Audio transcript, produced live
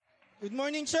Good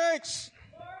morning, church!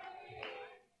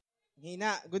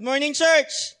 Hina. Good morning,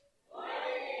 church!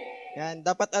 Yan,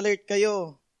 dapat alert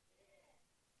kayo.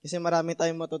 Kasi marami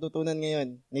tayong matututunan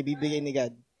ngayon na ibibigay ni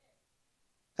God.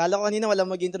 Kala ko kanina walang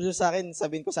mag-introduce sa akin.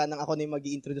 Sabihin ko sanang ako na yung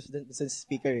mag-i-introduce sa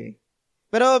speaker eh.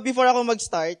 Pero before ako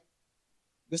mag-start,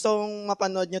 gusto kong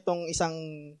mapanood nyo tong isang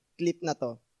clip na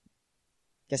to.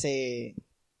 Kasi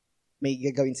may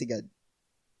gagawin si God.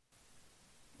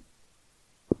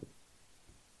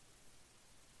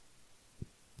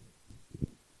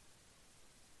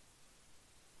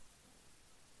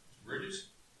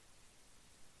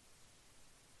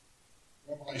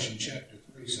 Revelation chapter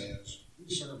 3 says, we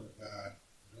serve a God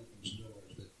that opens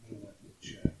doors that no one can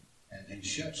shut, and he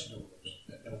shuts doors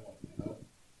that no one can open.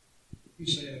 He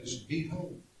says,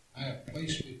 behold, I have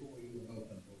placed before you an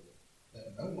open door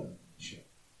that no one can shut.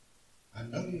 I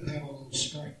know you have a little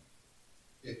strength,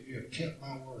 yet you have kept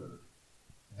my word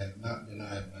and have not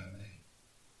denied my name.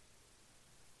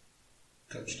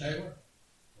 Coach Taylor,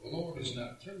 the Lord is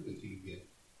not through with you yet.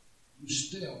 You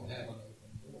still have an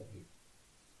open door here.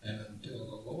 And until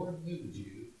the Lord moves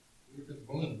you, you're to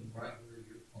bloom right where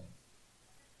you're planted.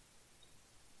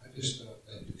 I just felt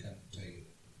that to come and tell you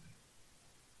that tonight.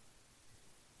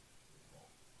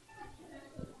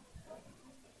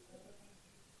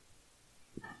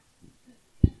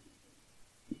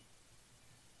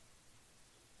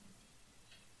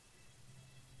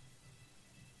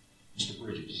 Mr.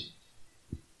 Bridges,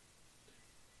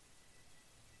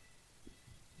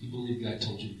 you believe God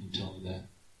told you to come tell me that?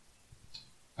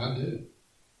 I do.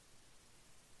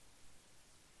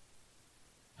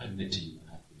 I admit to you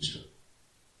I have been struggling.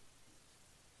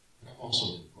 But I've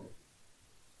also been praying.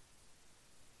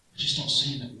 I just don't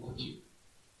see him at work here.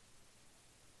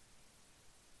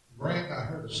 Brand, I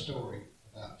heard a story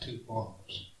about two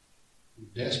farmers who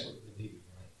desperately needed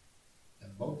rain.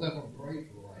 And both of them prayed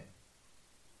for rain.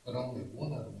 But only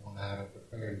one of them went out and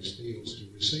prepared his fields to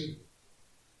receive it.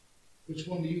 Which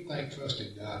one do you think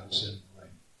trusted God to send the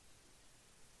rain?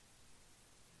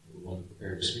 The one who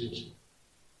prepared his fields.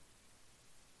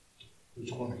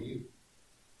 Which one are you?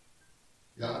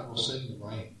 God will send the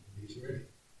rain when he's ready.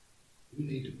 You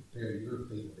need to prepare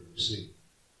your field to receive.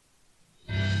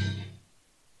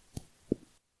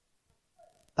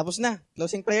 Tapos na.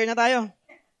 Closing prayer na tayo.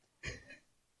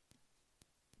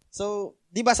 So,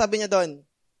 di ba sabi niya doon,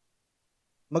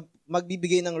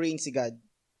 magbibigay ng rain si God.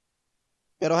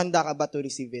 Pero handa ka ba to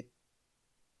receive it?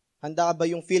 Handa ka ba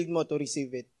yung field mo to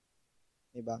receive it?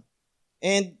 Diba?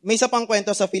 And may isa pang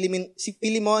kwento sa Philemon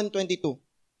 22.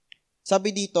 Sabi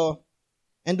dito,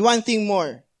 and one thing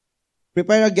more,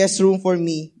 prepare a guest room for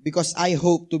me because I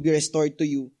hope to be restored to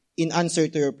you in answer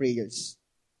to your prayers.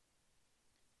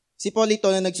 Si Paul ito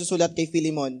na nagsusulat kay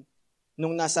Philemon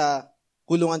nung nasa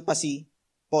kulungan pa si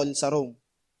Paul sa Rome.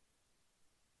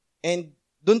 And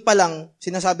dun pa lang,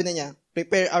 sinasabi na niya,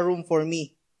 prepare a room for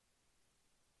me.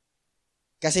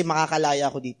 Kasi makakalaya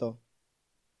ako dito.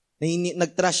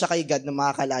 Nag-trust siya kay God na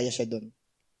makakalaya siya dun.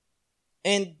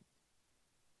 And,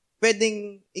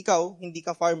 pwedeng ikaw, hindi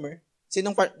ka farmer.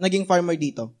 Sinong naging farmer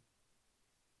dito?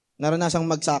 Naranasang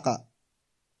magsaka.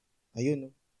 Ayun,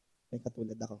 no? May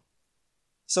katulad ako.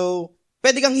 So,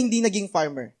 pwede kang hindi naging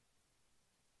farmer.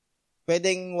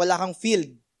 Pwedeng wala kang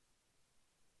field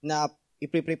na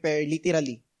i-prepare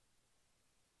literally.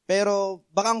 Pero,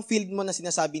 baka ang field mo na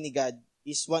sinasabi ni God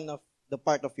is one of the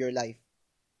part of your life.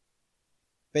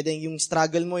 Pwedeng yung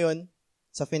struggle mo yon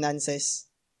sa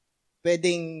finances.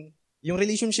 Pwedeng yung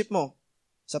relationship mo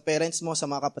sa parents mo, sa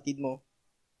mga kapatid mo.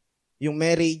 Yung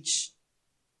marriage.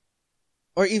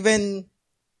 Or even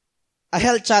a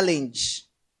health challenge.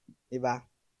 Diba?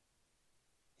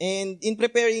 And in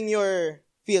preparing your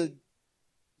field,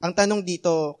 ang tanong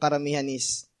dito karamihan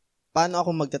is, paano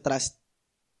ako magta-trust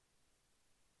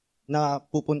na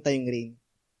pupunta yung rain?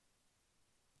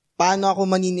 Paano ako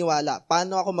maniniwala?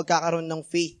 Paano ako magkakaroon ng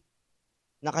faith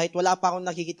na kahit wala pa akong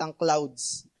nakikitang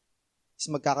clouds, is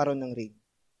magkakaroon ng rain?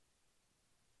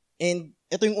 And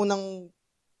ito yung unang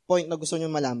point na gusto nyo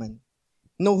malaman.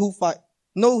 Know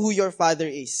who your Father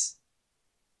is.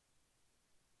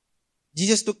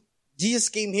 Jesus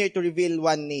came here to reveal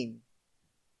one name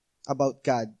about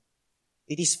God.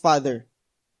 It is Father.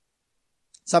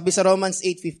 Sabi sa Romans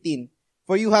 8:15,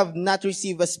 for you have not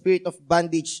received a spirit of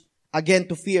bondage again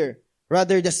to fear.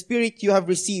 Rather, the Spirit you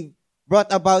have received brought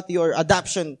about your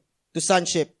adoption to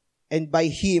sonship, and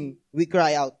by Him we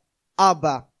cry out,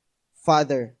 Abba,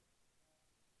 Father.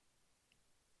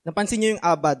 Napansin niyo yung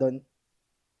Abba doon?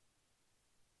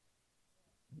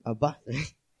 Abba?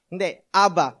 Hindi,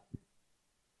 Abba.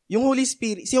 Yung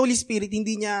si Holy Spirit,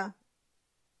 hindi niya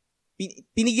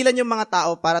pinigilan yung mga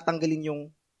tao para tanggalin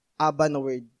yung Abba na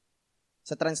word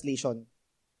sa translation.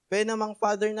 Pwede namang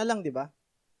father na lang, di ba?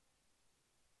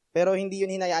 Pero hindi yun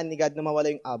hinayaan ni God na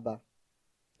mawala yung Abba.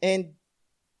 And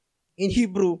in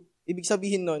Hebrew, ibig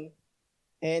sabihin nun,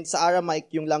 and sa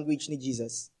Aramaic, yung language ni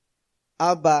Jesus,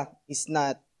 Abba is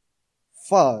not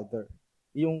father.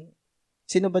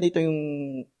 Sino ba dito yung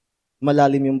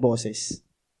malalim yung boses?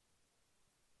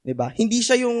 Diba? Hindi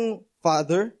siya yung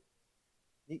father.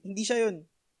 Hindi siya yun.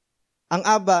 Ang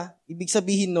Abba, ibig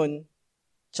sabihin nun,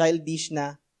 childish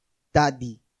na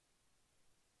daddy.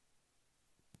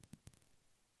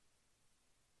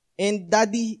 And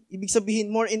daddy, ibig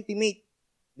sabihin more intimate.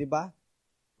 Diba?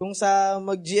 Kung sa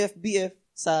mag-GFBF,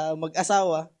 sa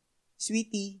mag-asawa,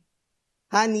 sweetie,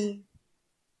 honey,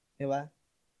 diba?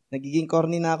 Nagiging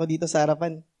corny na ako dito sa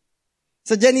harapan.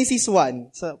 Sa Genesis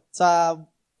 1, sa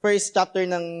first chapter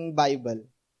ng Bible,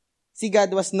 si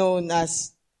God was known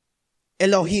as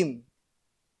Elohim,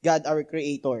 God our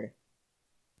Creator.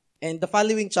 And the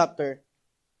following chapter,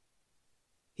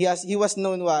 he was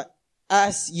known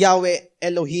as Yahweh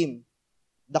Elohim,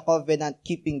 the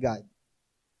covenant-keeping God.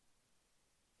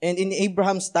 And in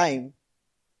Abraham's time,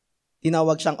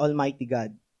 tinawag siyang Almighty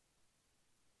God.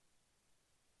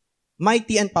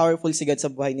 Mighty and powerful si God sa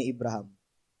buhay ni Abraham.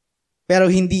 Pero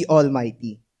hindi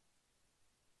Almighty.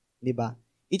 Diba?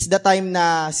 It's the time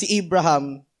na si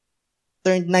Abraham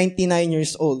turned 99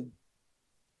 years old.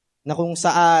 Na kung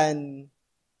saan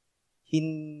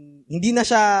hindi na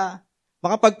siya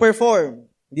makapag-perform.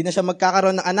 Hindi na siya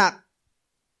magkakaroon ng anak.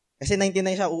 Kasi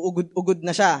 99 siya, uugod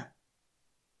na siya.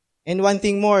 And one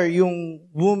thing more, yung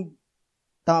womb,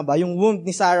 tama ba? Yung womb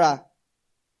ni Sarah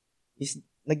is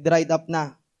nag-dried up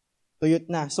na. Tuyot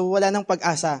na. So wala nang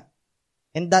pag-asa.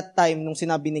 And that time, nung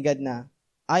sinabi ni God na,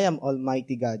 I am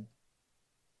Almighty God.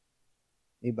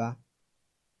 Diba?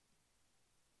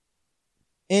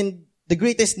 And the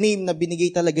greatest name na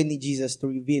binigay talaga ni Jesus to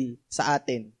reveal sa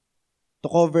atin, to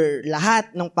cover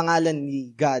lahat ng pangalan ni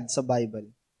God sa Bible,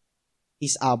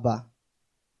 is Abba.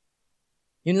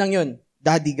 Yun lang yun.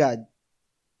 Daddy God.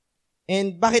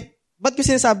 And ba't ko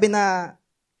sinasabi na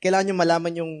kailangan nyo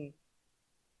malaman yung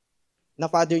na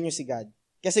father nyo si God?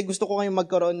 Kasi gusto ko kayong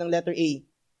magkaroon ng letter A.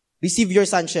 Receive your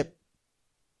sonship.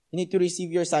 You need to receive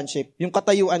your sonship. Yung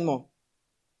katayuan mo.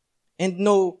 And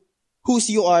know whose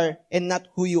you are and not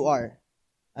who you are.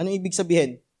 Anong ibig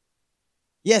sabihin?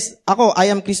 Yes, I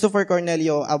am Christopher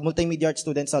Cornelio, a multimedia art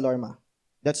student sa Lorma.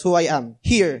 That's who I am,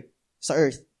 here sa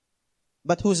earth.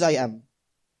 But whose I am?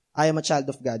 I am a child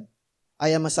of God.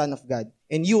 I am a son of God.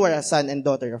 And you are a son and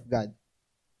daughter of God.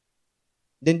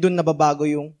 Then dun nababago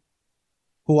yung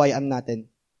who I am natin.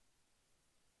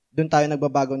 Dun tayo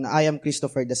nagbabago na I am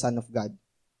Christopher, the son of God.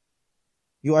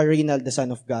 You are Reynald, the son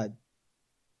of God.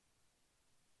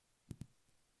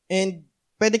 And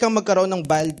pwede kang magkaroon ng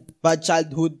bad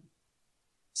childhood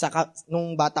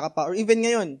nung bata ka pa. Or even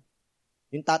ngayon,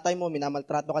 yung tatay mo,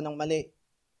 minamaltrato ka ng mali.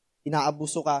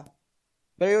 Inaabuso ka.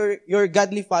 Pero your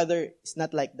godly father is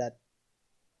not like that.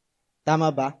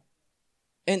 Tama ba?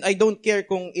 And I don't care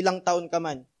kung ilang taon ka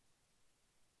man.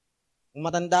 Kung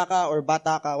matanda ka or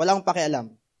bata ka, wala akong pakialam.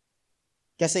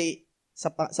 Kasi sa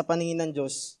paningin ng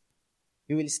Diyos,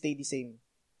 you will stay the same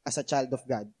as a child of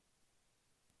God.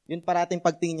 Yun parating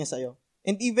pagtingin niya sa'yo.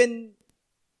 And even,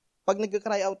 pag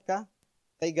nag-cry out ka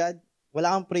kay God,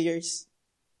 wala kang prayers,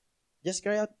 just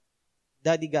cry out,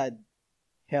 Daddy God,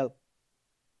 help.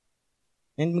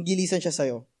 And magilisan siya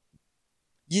sa'yo.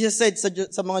 Jesus said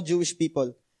sa mga Jewish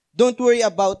people, don't worry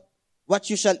about what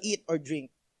you shall eat or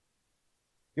drink.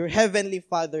 Your heavenly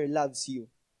Father loves you.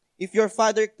 If your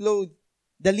Father clothed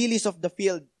the lilies of the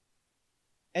field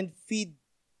and feed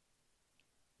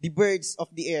the birds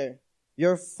of the air,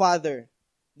 your Father,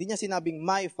 hindi niya sinabing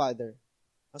my Father.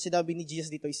 Ang sinabi ni Jesus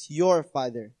dito is your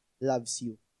Father loves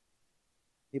you.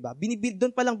 Diba?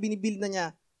 Doon pa lang binibuild na niya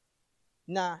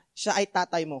na siya ay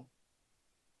tatay mo.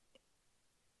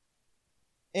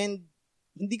 And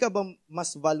hindi ka ba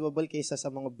mas valuable kaysa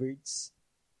sa mga birds?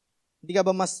 Hindi ka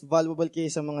ba mas valuable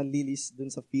kaysa sa mga lilies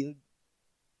dun sa field?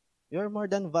 You're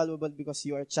more than valuable because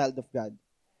you are a child of God.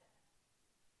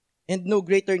 And no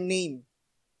greater name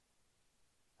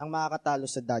ang makakatalo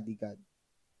sa Daddy God.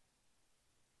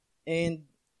 And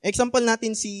example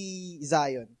natin si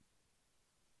Zion.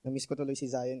 Na-miss ko tuloy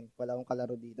si Zion. Wala akong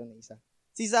kalaro dito na isa.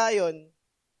 Si Zion,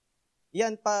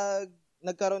 yan pag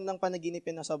nagkaroon ng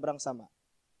panaginipin na sobrang sama,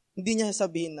 hindi niya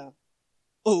sabihin na,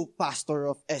 oh, pastor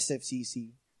of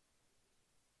SFCC,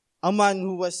 a man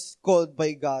who was called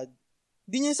by God.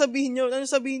 Hindi niya sabihin yun. Ano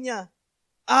sabihin niya?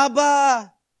 Aba!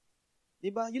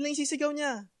 Diba? Yun lang yung sisigaw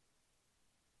niya.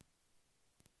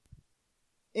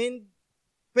 And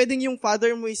pwedeng yung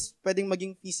father mo is pwedeng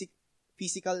maging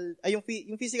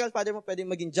yung physical father mo pwedeng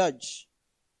maging judge.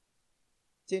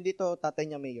 Sino dito, tatay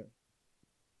niya mayor?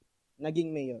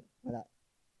 Naging mayor. Wala.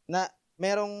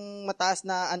 Merong mataas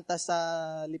na antas sa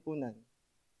lipunan.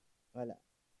 Wala.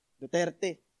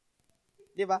 Duterte.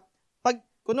 Di ba? Pag,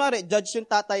 kunwari, judge yung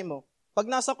tatay mo, pag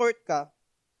nasa court ka,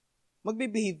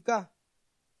 magbe-behave ka.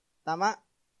 Tama?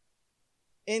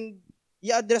 And,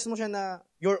 i-address mo siya na,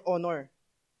 your honor.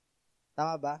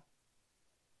 Tama ba?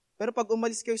 Pero pag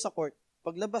umalis kayo sa court,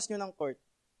 paglabas nyo ng court,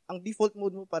 ang default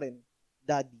mode mo pa rin,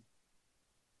 daddy.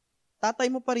 Tatay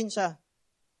mo pa rin siya.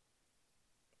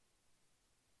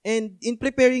 And in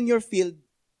preparing your field,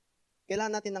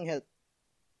 kailangan natin ng help.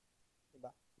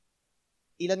 Diba?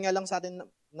 Ilan nga lang sa atin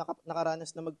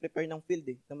nakaranas na mag-prepare ng field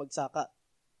na magsaka.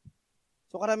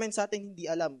 So karamihan sa atin hindi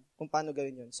alam kung paano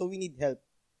gawin yun. So we need help.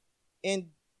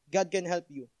 And God can help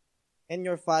you. And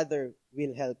your Father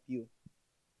will help you.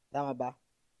 Tama ba?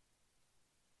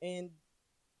 And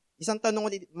isang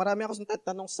tanong, marami ako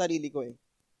tanong sa sarili ko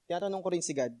Tinatanong ko rin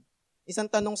si God. Isang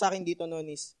tanong sa akin dito noon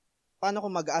is, paano ko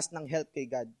mag-ask ng help kay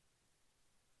God?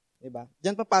 Diba?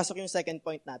 Diyan papasok yung second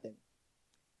point natin.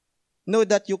 Know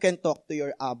that you can talk to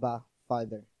your Abba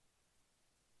Father.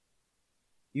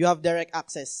 You have direct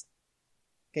access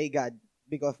kay God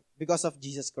because of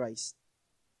Jesus Christ.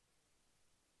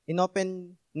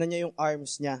 Inopen na niya yung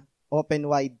arms niya, open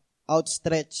wide,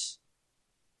 outstretched.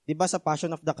 Diba sa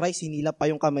Passion of the Christ, hinila pa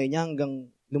yung kamay niya hanggang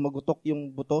lumagutok yung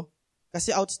buto?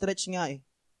 Kasi outstretched nga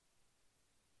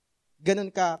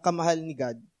Ganun ka kamahal ni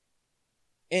God.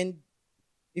 And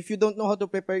if you don't know how to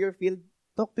prepare your field,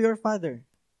 talk to your Father.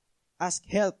 Ask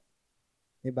help.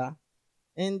 Diba?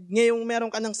 And ngayong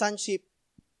meron ka ng sonship,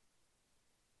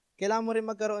 kailangan mo rin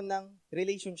magkaroon ng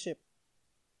relationship.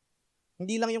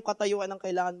 Hindi lang yung katayuan ang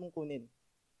kailangan mong kunin.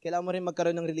 Kailangan mo rin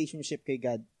magkaroon ng relationship kay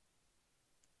God.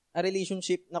 A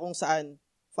relationship na kung saan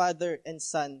father and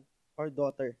son or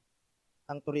daughter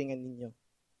ang turingan ninyo.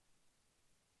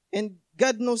 And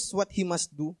God knows what He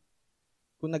must do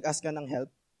kung nag-ask ka ng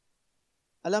help.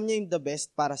 Alam niya yung the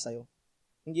best para sa'yo.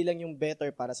 Hindi lang yung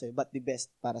better para sa'yo, but the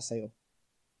best para sa'yo.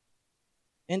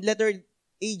 And letter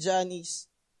A, John, is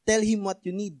tell Him what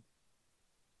you need.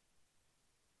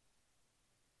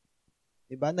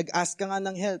 Diba? Nag-ask ka nga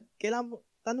ng help. Kailangan mo,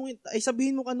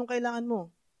 sabihin mo anong kailangan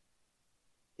mo.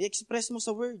 I-express mo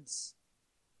sa words.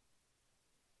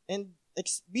 And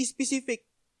be specific.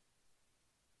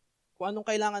 Kung anong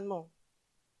kailangan mo.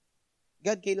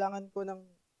 God, kailangan ko ng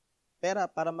pera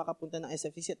para makapunta ng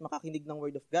SFCC at makakinig ng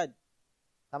Word of God.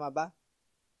 Tama ba?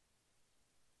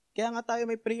 Kaya nga tayo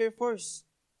may prayer force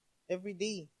every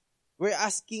day. We're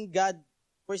asking God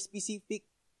for specific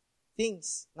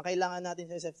things na kailangan natin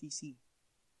sa SFCC.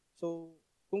 So,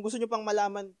 kung gusto nyo pang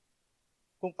malaman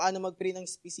kung paano mag-pray ng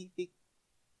specific,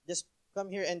 just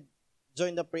come here and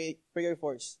join the prayer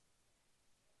force.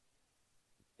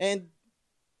 And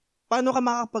paano ka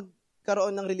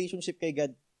makakapagkaroon ng relationship kay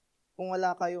God kung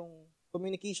wala kayong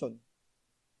communication?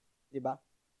 Diba?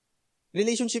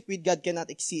 Relationship with God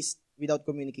cannot exist without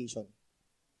communication.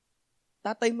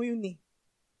 Tatay mo yun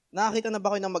Nakakita na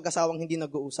ba kayo ng mag-asawang hindi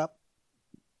nag-uusap?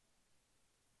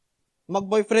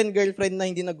 Mag-boyfriend, girlfriend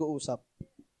na hindi nag-uusap?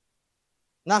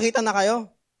 Nakita na kayo?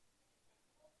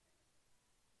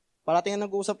 Parating na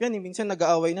nag-uusap yan. Minsan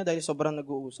nag-aaway na dahil sobrang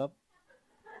nag-uusap.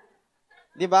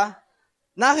 Diba?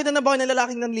 Nakita na ba kayo ng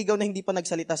lalaking nanligaw na hindi pa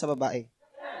nagsalita sa babae?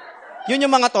 Yun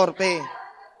yung mga torpe.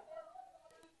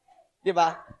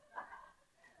 Diba?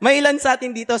 May ilan sa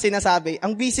atin dito sinasabi,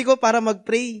 ang busy ko para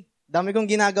mag-pray. Dami kong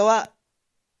ginagawa.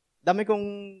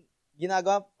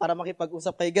 Para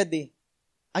makipag-usap kay God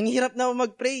Ang hirap na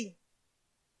mag-pray.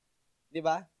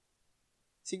 Diba?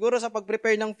 Siguro sa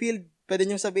pag-prepare ng field, pwede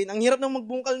nyo sabihin, ang hirap na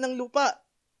magbungkal ng lupa.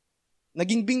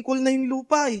 Naging bingkol na yung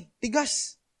lupa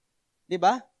Tigas.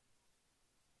 Diba?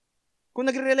 Kung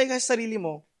nagre-rely ka sa sarili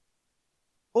mo,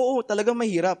 oo, talagang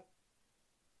mahirap.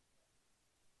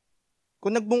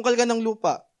 Kung nagbungkal ka ng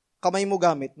lupa, kamay mo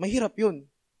gamit, mahirap yun.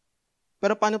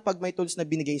 Pero paano pag may tools na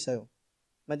binigay sa'yo?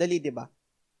 Madali, di ba?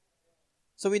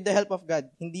 So with the help of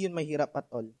God, hindi yun mahirap at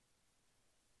all.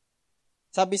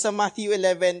 Sabi sa Matthew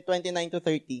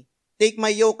 11:29-30, take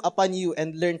my yoke upon you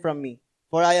and learn from me,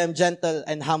 for I am gentle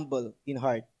and humble in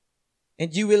heart.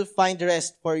 And you will find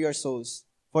rest for your souls,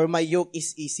 for my yoke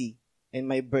is easy and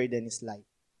my burden is light.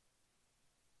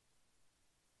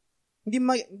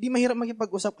 Hindi mahirap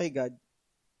makipag-usap kay God.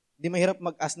 Hindi mahirap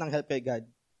mag-ask ng help kay God.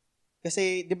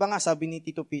 Kasi, di ba nga, sabi ni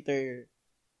Tito Peter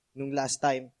nung last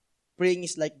time, praying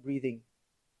is like breathing.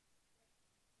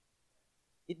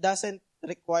 It doesn't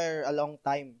require a long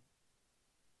time.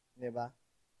 Di ba?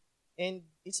 And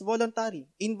it's voluntary.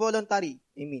 Involuntary,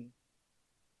 I mean.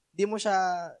 Di mo siya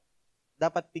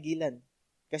dapat pigilan.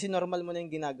 Kasi normal mo na yung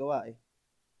ginagawa eh.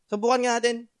 Subukan nga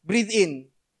natin, breathe in.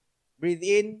 Breathe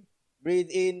in, breathe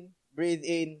in, breathe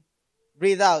in,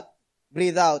 breathe out,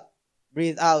 breathe out,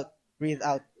 breathe out, breathe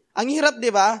out. Ang hirap, di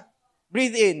ba?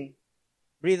 Breathe in,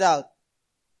 breathe out.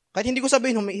 Kahit hindi ko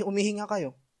sabihin, humihinga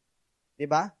kayo. Di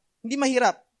ba? Hindi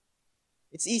mahirap.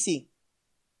 It's easy.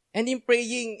 And in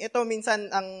praying, ito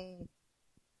minsan ang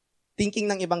thinking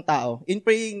ng ibang tao. In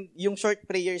praying, yung short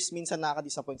prayers minsan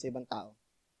nakaka-disappoint sa ibang tao.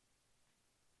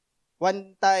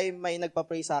 One time, may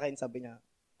nagpa-pray sa akin, sabi niya,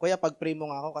 Kuya, pag-pray mo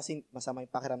nga ako kasi masama yung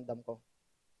pakiramdam ko.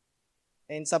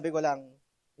 And sabi ko lang,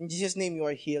 in Jesus' name, you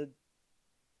are healed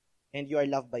and you are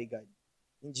loved by God.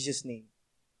 In Jesus' name.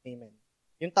 Amen.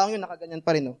 Yung taong yun, nakaganyan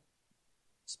pa rin, no?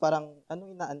 Tapos parang,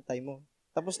 anong inaantay mo?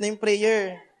 Tapos na yung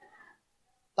prayer.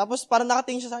 Tapos parang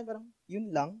nakatingin siya sa akin, parang,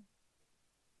 yun lang.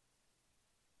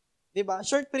 Diba?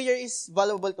 Short prayer is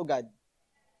valuable to God.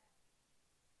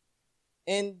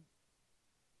 And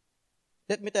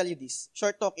let me tell you this.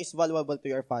 Short talk is valuable to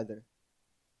your Father.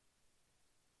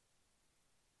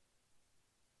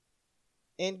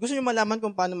 And gusto niyo malaman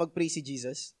kung paano mag-pray si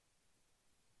Jesus?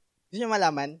 Gusto niyo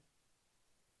malaman?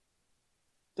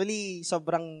 Actually,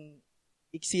 sobrang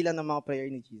iksila ng mga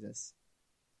prayer ni Jesus.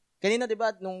 Kanina, di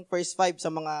ba, nung first 5 sa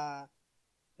mga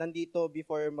nandito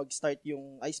before mag-start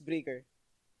yung icebreaker.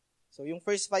 So, yung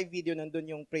first 5 video, nandun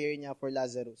yung prayer niya for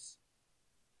Lazarus.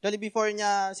 Actually, before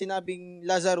niya sinabing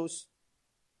Lazarus,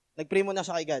 nag-pray muna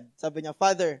siya kay God. Sabi niya,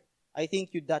 Father, I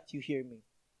thank you that you hear me.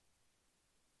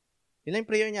 Yun lang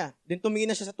yung prayer niya. Then tumingin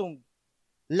na siya sa tomb.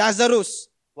 Lazarus!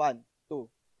 1, 2,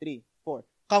 3, 4.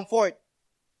 Come forth.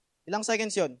 Ilang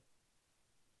seconds yun?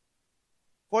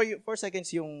 4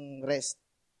 seconds yung rest.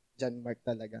 John Mark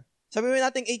talaga. Sabi mo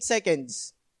natin 8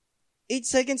 seconds. 8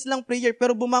 seconds lang prayer,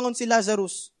 pero bumangon si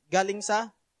Lazarus galing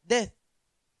sa death.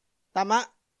 Tama?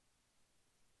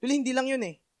 Tuloy, hindi lang yun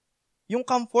eh. Yung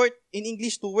comfort, in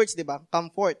English, 2 words, di ba?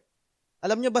 Comfort.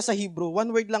 Alam nyo ba sa Hebrew, 1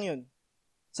 word lang yun.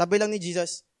 Sabi lang ni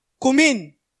Jesus,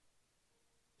 kumin!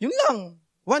 Yun lang.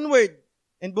 1 word.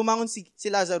 And bumangon si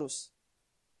Lazarus.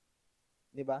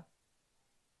 Di ba?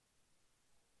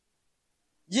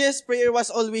 Jesus' prayer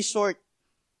was always short.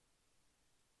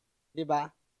 Di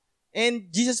ba?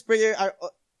 And Jesus' prayer are,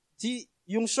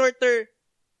 yung shorter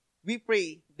we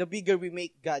pray, the bigger we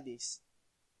make God is.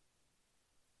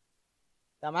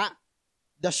 Tama?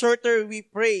 The shorter we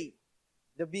pray,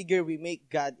 the bigger we make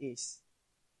God is.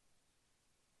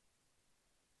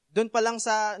 Doon pa lang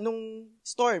sa, nung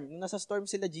nasa storm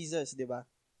sila Jesus, di ba?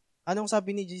 Anong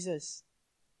sabi ni Jesus?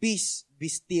 Peace, be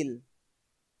still.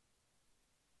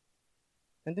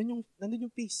 Nandun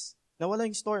yung peace. Nawala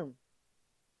yung storm.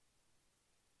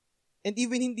 And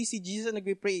even hindi si Jesus ang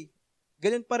nagpe-pray,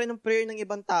 ganun pa rin ang prayer ng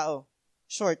ibang tao.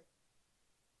 Short.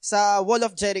 Sa Wall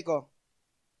of Jericho,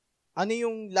 ano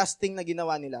yung last thing na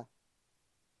ginawa nila?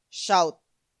 Shout.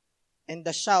 And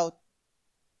the shout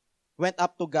went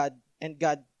up to God, and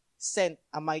God sent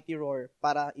a mighty roar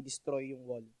para i-destroy yung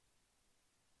wall.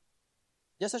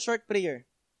 Just a short prayer.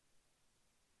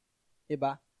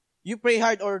 Diba? You pray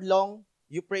hard or long,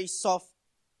 you pray soft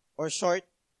or short,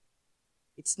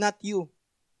 it's not you.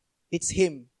 It's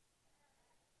Him.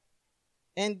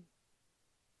 And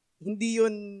hindi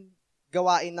yun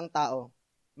gawain ng tao.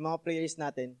 Yung mga prayers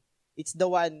natin, it's the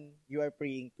one you are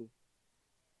praying to.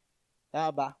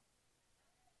 Tama ba?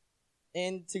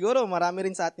 And siguro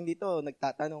marami rin sa atin dito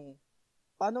nagtatanong,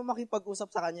 paano makipag-usap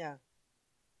sa Kanya?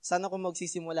 Saan ako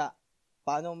magsisimula?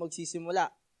 Paano magsisimula?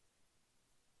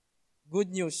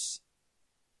 Good news,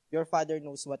 your Father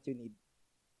knows what you need.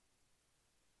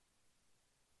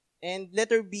 And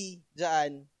letter B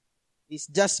dyan is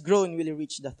just groan will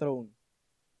reach the throne.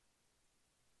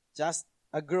 Just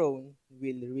a groan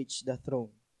will reach the throne.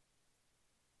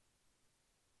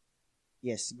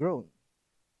 Yes, groan.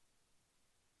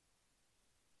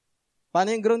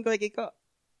 Paano yung groan ko, Kiko?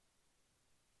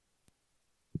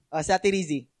 Si Ate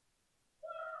Rizzy.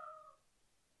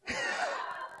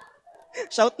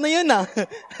 Shout na yun, ah.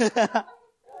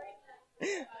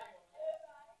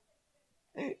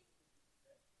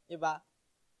 Diba?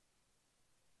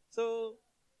 So,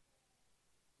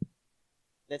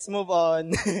 let's move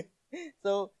on.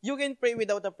 So, you can pray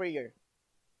without a prayer.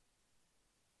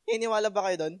 Iniwala ba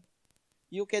kayo doon?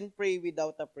 You can pray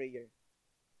without a prayer.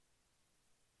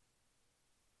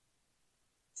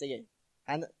 Sige.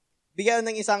 Bigyan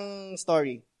ng isang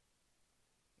story.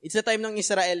 It's the time ng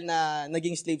Israel na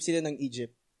naging slave sila ng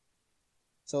Egypt.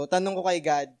 So, tanong ko kay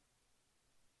God,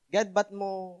 ba't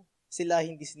mo sila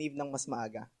hindi slave ng mas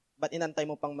maaga? Ba't inantay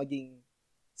mo pang maging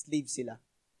slave sila?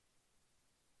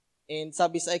 And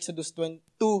sabi sa Exodus 2,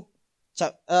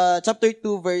 chapter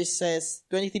 2, verses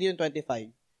 23 and 25.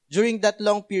 During that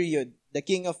long period, the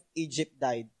king of Egypt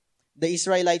died. The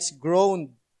Israelites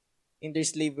groaned in their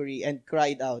slavery and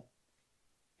cried out.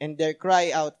 And their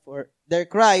cry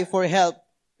for help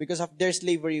because of their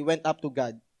slavery went up to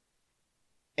God.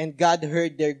 And God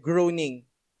heard their groaning,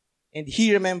 and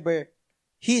he remembered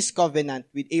his covenant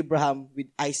with Abraham, with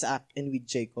Isaac, and with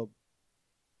Jacob.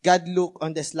 God looked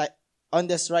on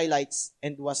the Israelites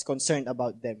and was concerned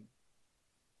about them.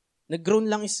 Nag-groan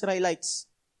lang Israelites.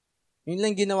 Yun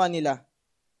lang ginawa nila.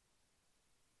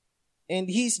 And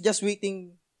he's just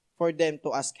waiting for them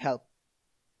to ask help.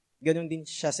 Ganun din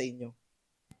siya sa inyo.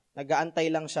 Nag-aantay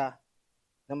lang siya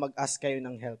na mag-ask kayo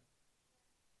ng help.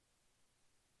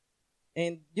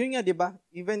 And yun nga, di ba?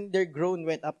 Even their groan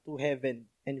went up to heaven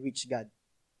and reached God.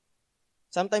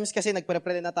 Sometimes kasi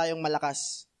nagpre-pray na tayong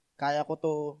malakas. Kaya ko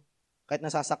to. Kahit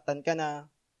nasasaktan ka na.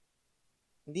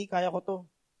 Hindi, kaya ko to.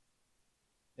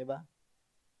 Di ba?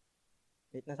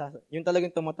 Yun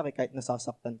talagang tumatak kahit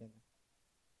nasasaktan ka na.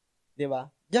 Di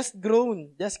ba? Just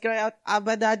groan. Just cry out,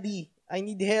 Abba Daddy, I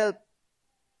need help.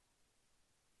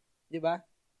 Di ba?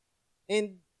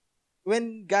 And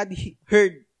when God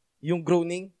heard yung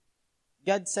groaning,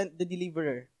 God sent the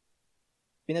deliverer.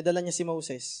 Pinadala niya si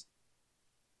Moses.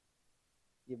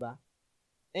 Di ba?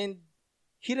 And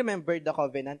he remembered the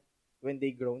covenant when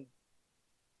they groaned.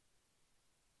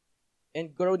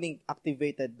 And groaning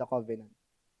activated the covenant.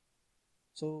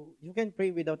 So, you can pray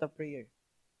without a prayer.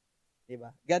 Di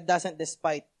ba? God doesn't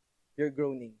despite your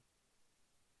groaning.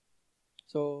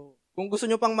 So, kung gusto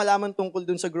nyo pang malaman tungkol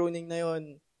dun sa groaning na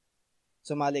yon,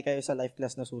 sumali kayo sa life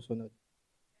class na susunod.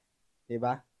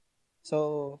 Diba?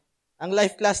 So, ang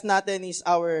life class natin is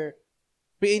our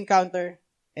pre-encounter,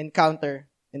 encounter,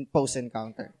 and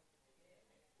post-encounter.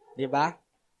 Diba?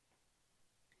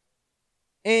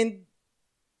 And,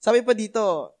 sabi pa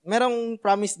dito, merong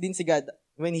promise din si God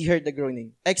when He heard the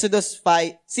groaning. Exodus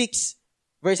 6,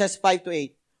 verses 5 to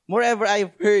 8. Moreover, I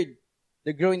have heard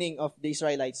the groaning of the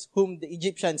Israelites, whom the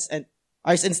Egyptians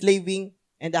are enslaving,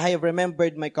 and I have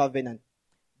remembered my covenant.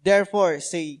 Therefore,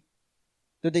 say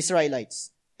to the Israelites,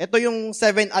 ito yung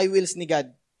 7 I wills ni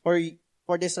God for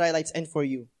the Israelites and for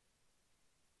you.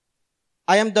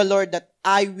 I am the Lord that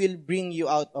I will bring you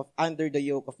out of under the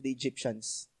yoke of the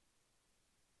Egyptians.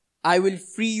 I will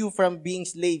free you from being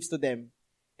slaves to them,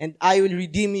 and I will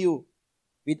redeem you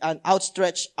with an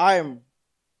outstretched arm.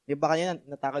 Diba kanina,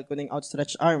 natakal ko na yung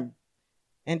outstretched arm.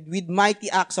 And with mighty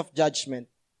acts of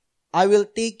judgment, I will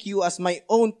take you as my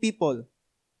own people,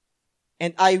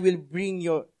 and I will be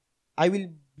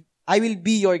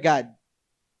your God.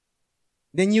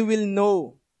 Then you will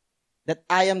know that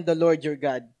I am the Lord your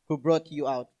God, who brought you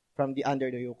out from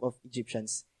under the yoke of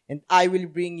Egyptians. And I will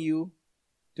bring you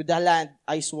to the land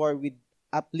I swore with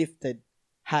uplifted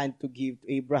hand to give to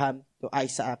Abraham, to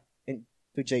Isaac, and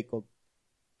to Jacob.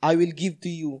 I will give to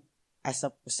you as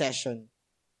a possession.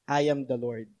 I am the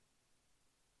Lord.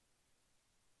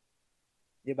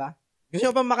 Diba? Gusto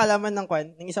nyo pa makalaman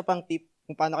ng isa pang tip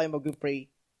kung paano kayo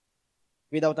mag-pray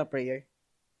without a prayer?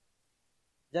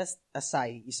 Just a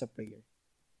sigh is a prayer.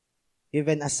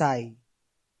 Even a sigh.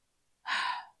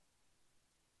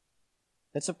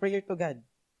 That's a prayer to God.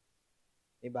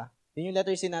 Diba? Yun yung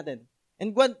letter C natin.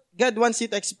 And God wants you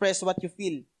to express what you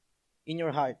feel in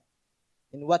your heart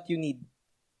and what you need.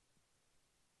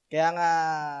 Kaya nga,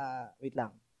 wait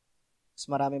lang. Mas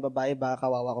maraming babae, baka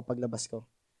kawawa ko paglabas ko.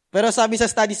 Pero sabi sa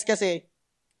studies kasi,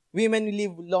 women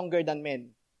live longer than men.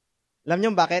 Alam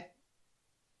niyo bakit?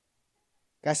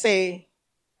 Kasi,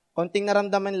 konting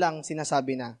naramdaman lang,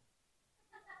 sinasabi na.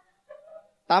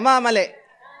 Tama, mali.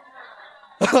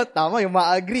 Tama, yung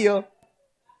ma-agree, oh.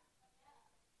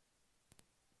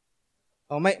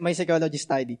 May psychologist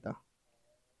tayo dito.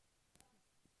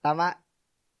 Tama?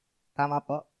 Tama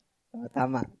po?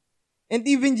 Tama. And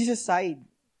even Jesus sighed.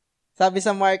 Sabi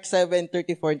sa Mark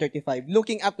 7:34 and 35,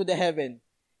 looking up to the heaven,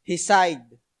 He sighed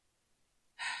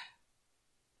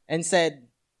and said,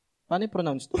 paano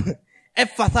i-pronounce to?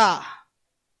 Ephphatha,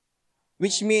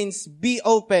 which means be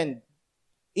opened.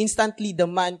 Instantly, the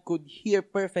man could hear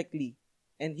perfectly,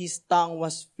 and his tongue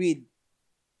was freed,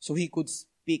 so he could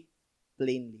speak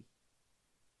plainly.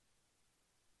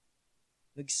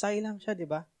 Nag-sigh lang siya, di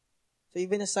ba? So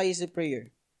even a sigh is a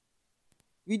prayer.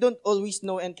 We don't always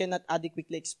know and cannot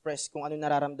adequately express kung ano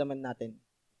nararamdaman natin,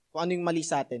 kung ano yung mali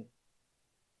sa atin.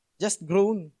 Just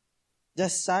groan.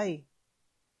 Just sigh.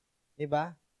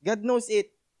 Diba? God knows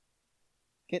it.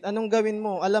 Kahit anong gawin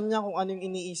mo, alam niya kung ano yung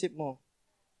iniisip mo.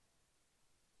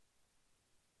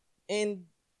 And,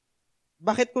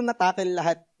 bakit ko natakil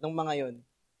lahat ng mga yon?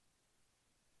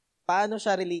 Paano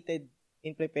siya related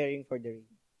in preparing for the rain?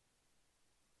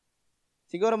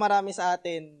 siguro marami sa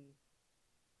atin,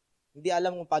 hindi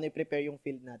alam kung paano i-prepare yung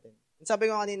field natin. Sabi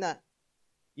ko kanina,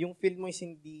 yung field mo is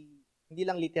hindi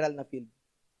lang literal na field.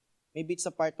 Maybe it's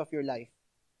a part of your life.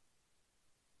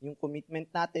 Yung commitment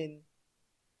natin,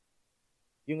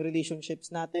 yung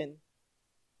relationships natin,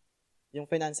 yung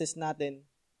finances natin,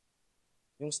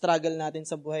 yung struggle natin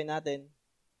sa buhay natin,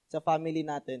 sa family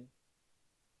natin.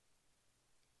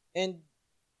 And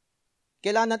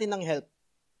kailangan natin ng help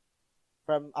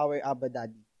from our Abba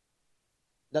Daddy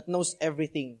that knows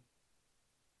everything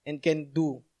and can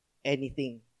do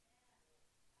anything.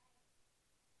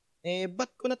 Ba't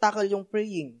ko natakal yung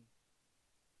praying?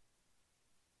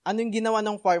 Ano yung ginawa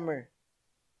ng farmer?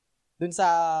 Dun sa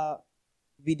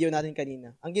video natin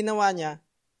kanina. Ang ginawa niya,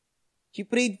 he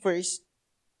prayed first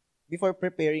before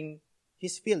preparing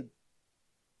his field.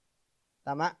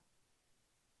 Tama?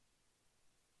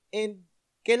 And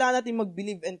kailangan natin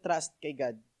mag-believe and trust kay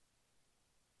God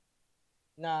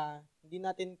na hindi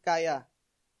natin kaya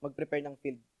mag-prepare ng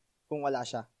field kung wala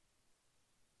siya.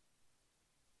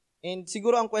 And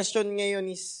siguro ang question ngayon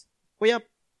is, Kuya,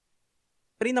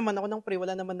 pray naman ako ng pray,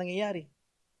 wala naman nangyayari.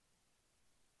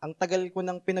 Ang tagal ko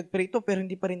nang pinag-pray to, pero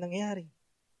hindi pa rin nangyayari.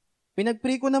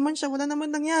 Pinag-pray ko naman siya, wala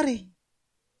naman nangyari.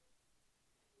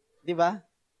 Di ba?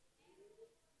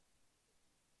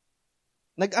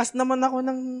 Nag-ask naman ako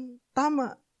ng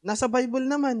tama. Nasa Bible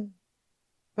naman.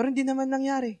 Pero hindi naman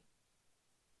nangyari.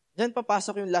 Diyan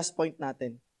papasok yung last point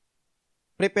natin.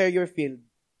 Prepare your field.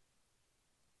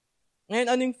 Ngayon,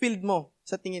 ano yung field mo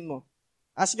sa tingin mo?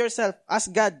 Ask yourself, ask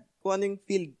God kung ano yung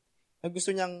field na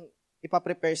gusto niyang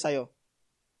ipaprepare sa'yo.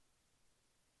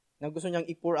 Na gusto niyang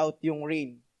i-pour out yung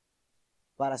rain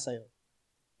para sa'yo.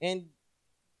 And,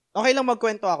 okay lang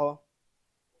magkwento ako.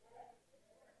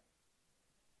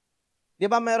 Di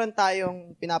ba meron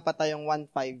tayong pinapatayong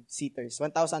 1,500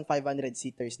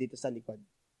 seaters dito sa likod?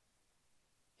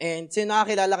 And sino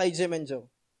nakakilala kay Jim and Joe?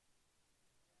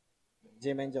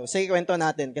 Jim and Joe. Sige, kwento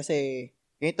natin kasi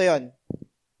ganito yon.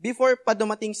 Before pa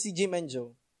dumating si Jim and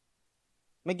Joe,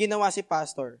 may ginawa si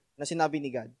pastor na sinabi ni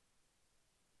God.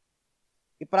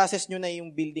 I-process nyo na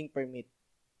yung building permit.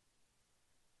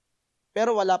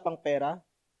 Pero wala pang pera,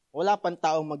 wala pang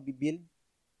taong magbibuild.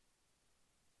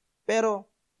 Pero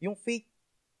yung faith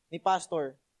ni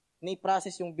pastor na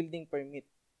i-process yung building permit,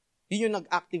 yun yung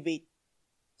nag-activate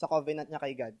sa covenant niya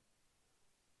kay God.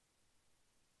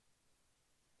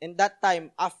 And that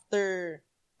time, after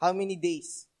how many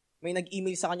days, may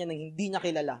nag-email sa kanya nang hindi niya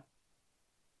kilala.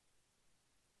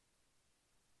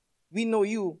 We know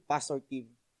you, Pastor Tim.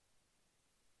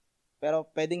 Pero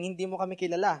pwedeng hindi mo kami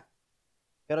kilala.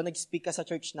 Pero nag-speak ka sa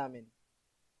church namin.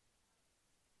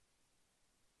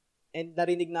 And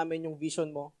narinig namin yung vision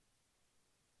mo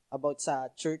about sa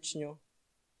church nyo.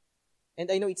 And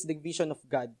I know it's the vision of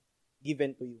God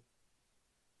given to you.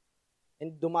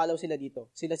 And dumalaw sila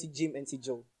dito. Sila si Jim and si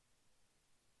Joe.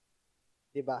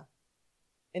 Diba?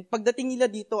 And pagdating nila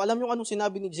dito, alam nyo anong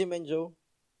sinabi ni Jim and Joe?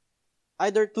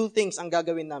 Either two things ang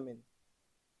gagawin namin.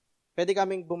 Pwede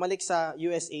kaming bumalik sa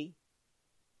USA.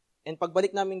 And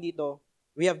pagbalik namin dito,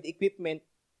 we have the equipment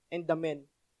and the men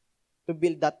to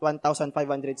build that 1,500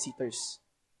 seaters.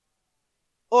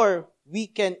 Or, we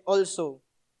can also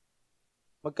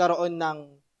magkaroon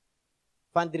ng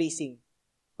fundraising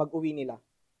pag uwi nila.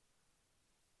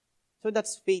 So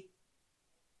that's faith.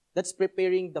 That's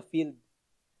preparing the field.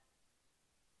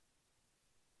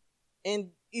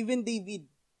 And even David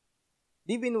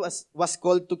was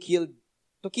called to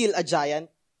kill a giant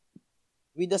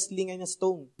with a sling and a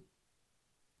stone.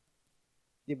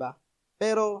 Diba?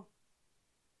 Pero,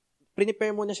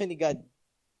 prepare muna siya ni God.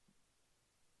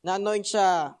 Na-anoint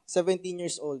siya 17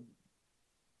 years old.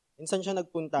 And saan siya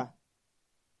nagpunta?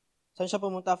 Saan siya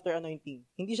pumunta after anointing?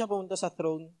 Hindi siya pumunta sa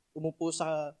throne, umupo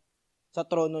sa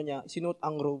trono niya, sinuot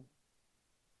ang robe.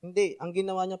 Hindi. Ang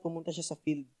ginawa niya, pumunta siya sa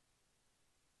field.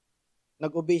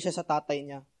 Nag-obey siya sa tatay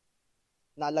niya.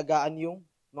 Naalagaan yung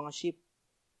mga sheep.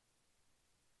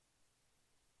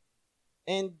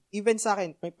 And even sa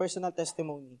akin, may personal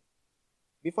testimony.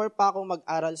 Before pa ako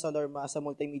mag-aral sa Lorma as a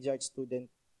multimedia arts student,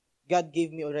 God gave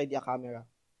me already a camera.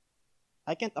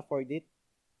 I can't afford it.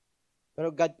 Pero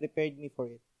God prepared me for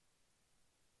it.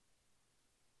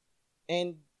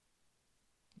 And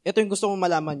ito yung gusto mong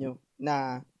malaman nyo,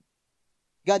 na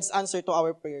God's answer to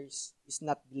our prayers is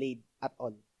not delayed at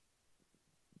all.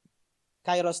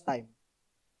 Kairos time.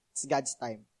 It's God's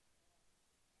time.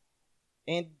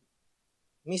 And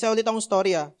may isa ulit akong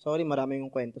story . Sorry, marami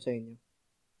yung kwento sa inyo.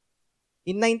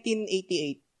 In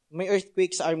 1988, may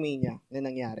earthquake sa Armenia na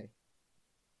nangyari.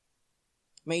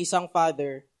 May isang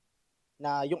father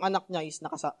na yung anak niya is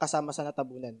kasama sa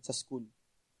natabunan sa school.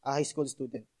 high school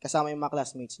student. Kasama yung mga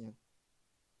classmates niya.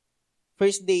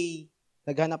 First day,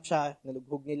 naghanap siya,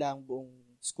 nalughog nila ang buong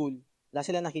school. Wala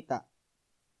sila nakita.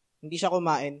 Hindi siya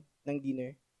kumain ng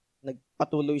dinner.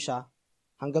 Nagpatuloy siya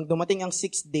hanggang dumating ang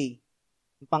 6th day,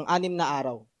 pang-6 na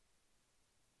araw.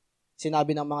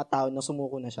 Sinabi ng mga tao na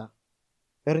sumuko na siya.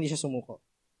 Pero hindi siya sumuko.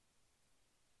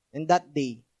 And that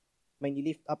day, may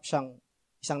nilift up siyang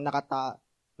isang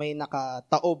may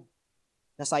nakataob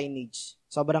na signage.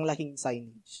 Sobrang laking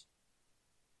signage.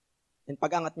 And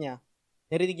pag-angat niya,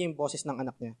 narinig niya yung boses ng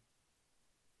anak niya.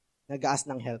 Nag-aas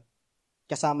ng help.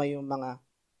 Kasama yung mga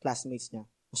classmates niya.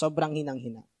 Sobrang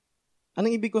hinang-hina.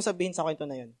 Anong ibig kong sabihin sa kwento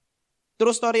na yun?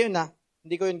 True story yun na.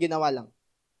 Hindi ko yun ginawa lang.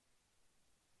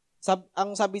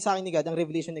 Ang sabi sa akin ni God, ang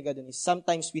revelation ni God is,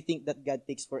 sometimes we think that God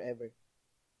takes forever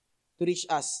to reach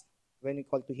us when we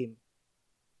call to Him.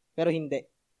 Pero hindi.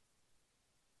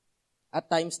 At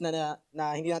times na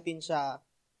hindi natin siya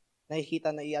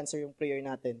nakikita na i-answer yung prayer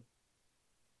natin.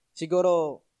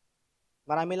 Siguro,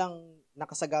 marami lang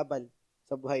nakasagabal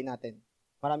sa buhay natin.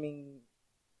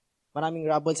 Maraming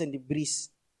rubbles and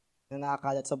debris na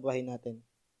nakakalat sa buhay natin.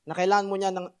 Na kailangan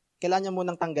niya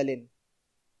munang tanggalin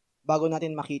bago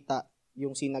natin makita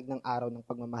yung sinag ng araw ng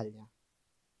pagmamahal niya.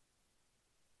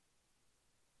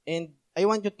 And I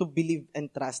want you to believe and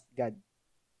trust God.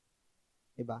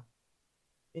 Diba?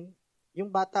 And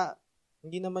yung bata,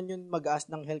 hindi naman yun mag-aas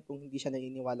ng help kung hindi siya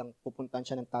naniniwalang pupuntahan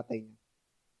siya ng tatay niya.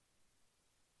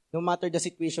 No matter the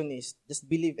situation is, just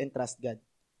believe and trust God.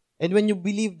 And when you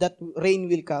believe that rain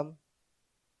will come,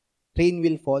 rain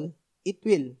will fall, it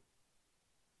will.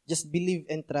 Just believe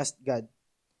and trust God.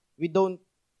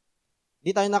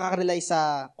 Di tayo nakaka-rely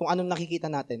sa kung anong nakikita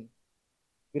natin.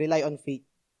 We rely on faith.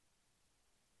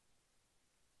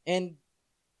 And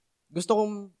gusto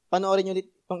kong panoorin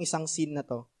ulit itong isang scene na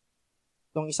to,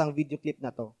 itong isang video clip na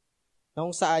to, na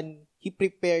kung saan he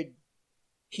prepared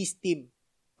his team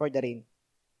for the rain.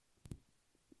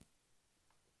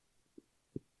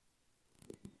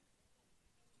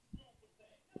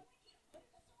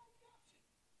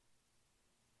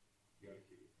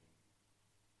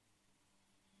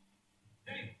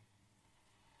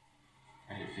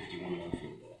 I hit 51 yard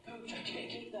field goal. Coach, I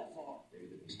can't kick that far.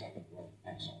 Maybe they stop and run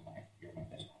pass all night. You're my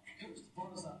best option. Coach, the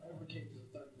farthest I've ever kicked is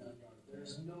a 39-yarder.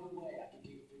 There's no way I can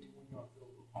kick a 51-yard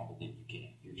field goal. I believe you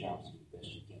can. Your job is to do the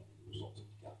best you can with the results that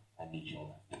you got. I need you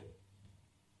on that field.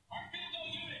 Our field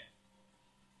goal unit!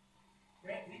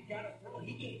 Grant, we gotta throw it.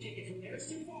 He can't take it from there.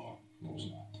 It's too far. No, it's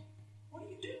not. What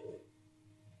are you doing?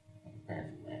 I'm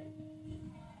preparing for rain.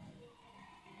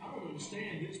 I don't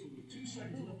understand this, but with 2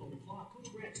 seconds left on the clock, Coach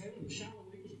Grant Taylor and the Shallow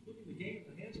Eagles are putting the game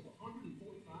in the hands of a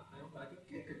 145-pound backup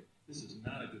kicker. This is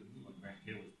not a good move on Grant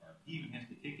Taylor's part. He even has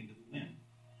to kick into the wind.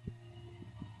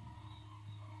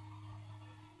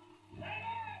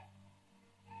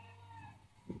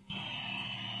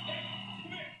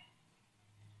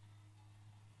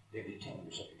 David, tell me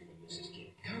yourself you're going to miss this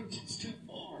kick. Coach, it's too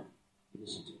far.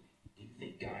 Listen to me. Do you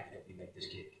think God helped me make this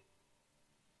kick?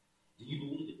 Do you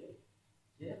believe it, David?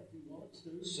 Yeah, if he wants to.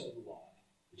 So do I.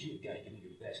 But you have got to give me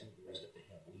your best and the rest of the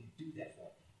help. Will you do that for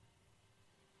me?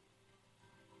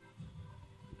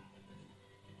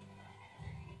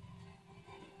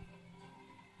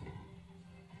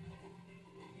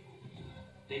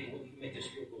 David, when you make this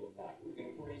field goal or not, we're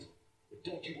going to praise him. But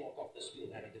don't you walk off this field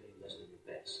having done any less than your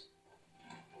best.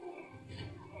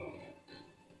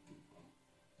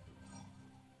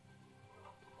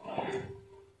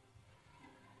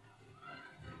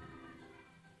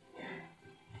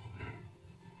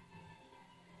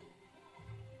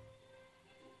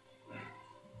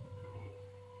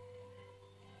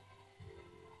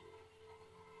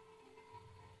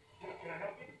 Can I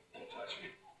help you? Don't touch me.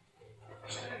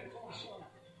 Stand close.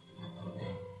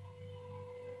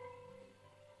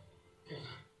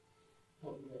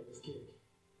 Help me make this kick.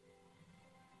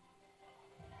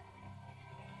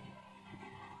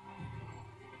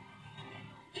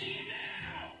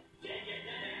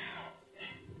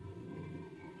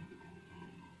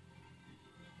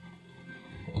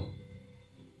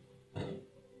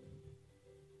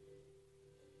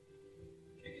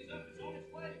 Kick is up. It's on its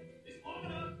way. It's long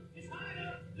enough. It's high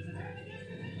enough. Does it have the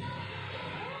distance?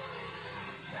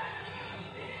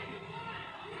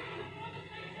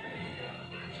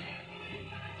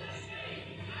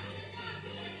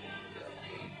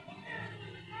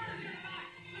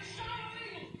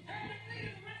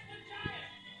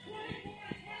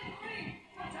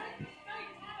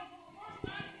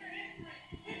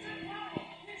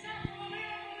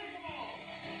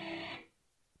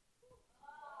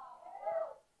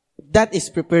 That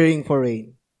is preparing for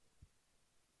rain.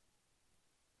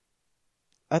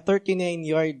 A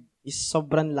 39-yard is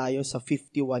sobrang layo sa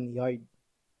 51 yard.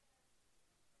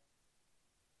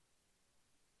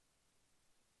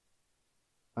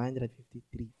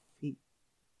 $553 feet.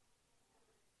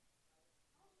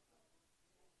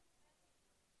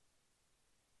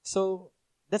 So,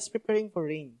 that's preparing for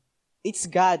rain. It's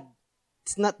God.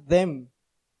 It's not them.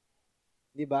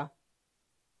 Di ba?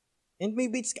 And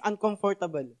maybe it's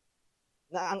uncomfortable.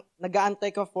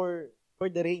 Nag-aantay ka for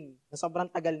the rain na sobrang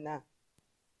tagal na.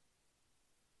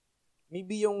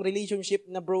 Maybe yung relationship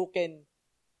na broken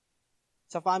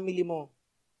sa family mo,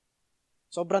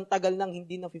 sobrang tagal nang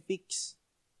hindi na-fix.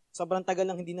 Sobrang tagal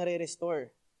nang hindi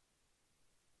na-restore.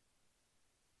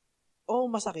 Oh,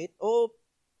 masakit. Oh,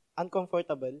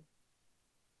 uncomfortable.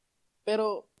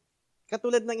 Pero,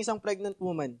 katulad ng isang pregnant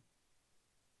woman,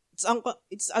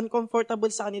 it's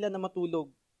uncomfortable sa kanila na matulog,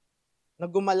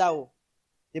 na gumalaw.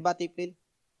 Diba, Tipil?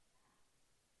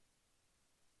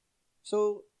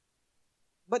 So,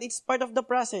 but it's part of the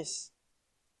process.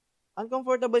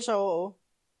 Uncomfortable siya, oo.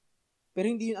 Pero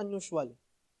hindi yun unusual.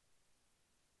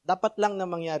 Dapat lang na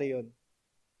mangyari yun.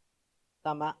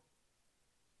 Tama?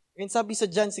 And sabi sa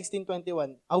John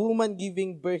 16:21, a woman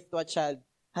giving birth to a child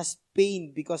has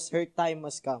pain because her time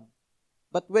has come.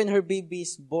 But when her baby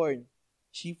is born,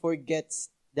 she forgets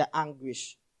the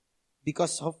anguish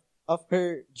because of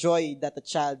her joy that a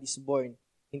child is born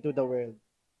into the world.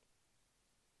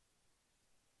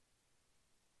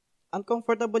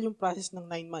 Uncomfortable yung process ng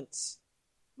 9 months.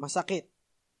 Masakit.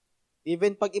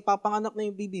 Even pag ipapanganak na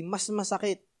yung baby, mas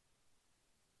masakit.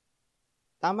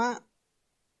 Tama?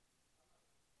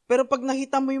 Pero pag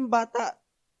nakita mo yung bata,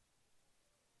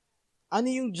 ano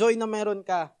yung joy na meron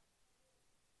ka?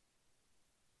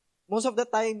 Most of the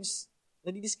times,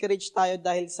 nadi-discourage tayo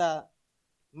dahil sa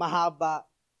mahaba,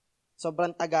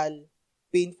 sobrang tagal,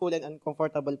 painful and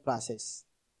uncomfortable process.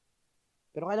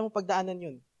 Pero kailan mo pagdaanan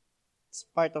yun? It's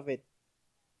part of it.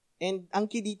 And ang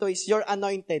key dito is you're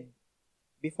anointed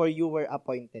before you were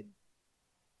appointed.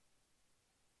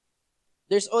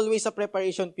 There's always a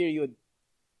preparation period.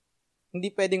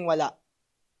 Hindi pwedeng wala.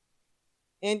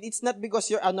 And it's not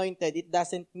because you're anointed, it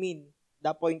doesn't mean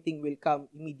the appointing will come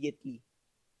immediately.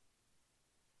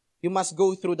 You must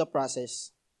go through the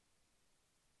process.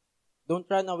 Don't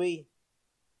run away.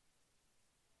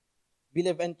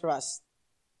 Believe and trust.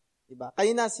 Diba?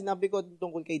 Kanina sinabi ko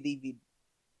tungkol kay David.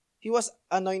 He was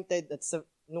anointed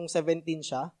nung 17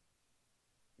 siya.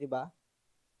 Diba?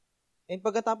 And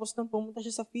pagkatapos nang pumunta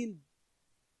siya sa field,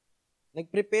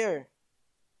 nag-prepare,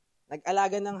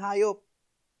 nag-alaga ng hayop.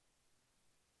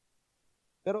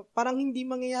 Pero parang hindi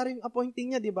mangyayari yung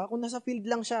appointing niya, di ba? Kung nasa field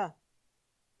lang siya.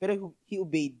 Pero he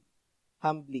obeyed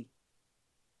humbly.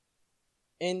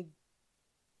 And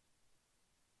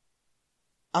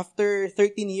after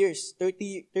 13 years,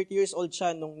 30 years old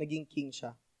siya nung naging king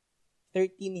siya.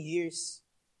 13 years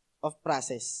of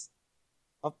process,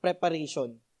 of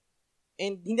preparation.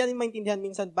 And hindi natin maintindihan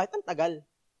minsan, bakit ang tagal?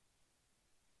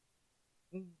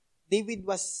 David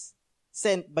was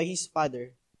sent by his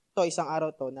father. Ito, isang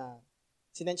araw to na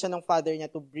sinend siya ng father niya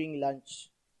to bring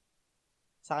lunch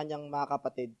sa kanyang mga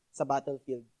kapatid sa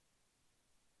battlefield.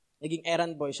 Naging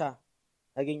errand boy siya.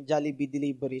 Naging Jollibee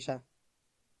delivery siya.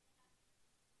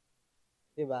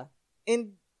 Diba?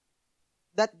 And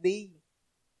that day,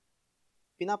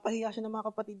 pinapahiya siya ng mga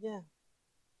kapatid niya.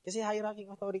 Kasi high-ranking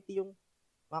authority yung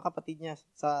mga kapatid niya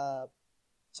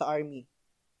sa army.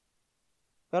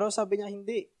 Pero sabi niya,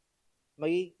 hindi.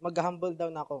 Mag-humble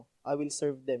down ako. I will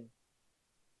serve them.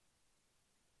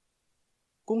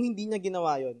 Kung hindi niya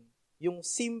ginawa yon, yung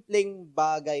simpleng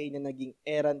bagay na naging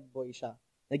errand boy siya,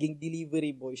 naging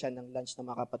delivery boy siya ng lunch ng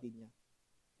mga kapatid niya,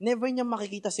 never niya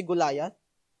makikita si Goliath.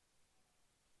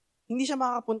 Hindi siya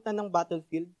makakapunta ng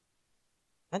battlefield.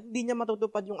 At hindi niya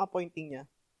matutupad yung appointing niya.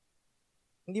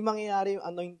 Hindi mangyayari yung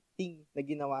anointing na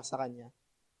ginawa sa kanya.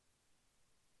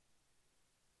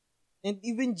 And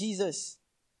even Jesus,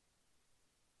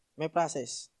 may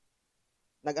process.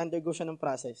 Nag-undergo siya ng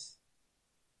process.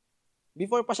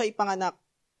 Before pa siya ipanganak,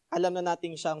 alam na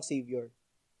natin siya ang Savior.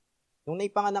 Nung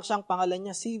naipanganak siya, ang pangalan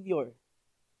niya, Savior.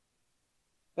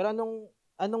 Pero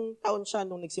anong taon siya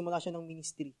nung nagsimula siya ng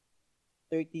ministry?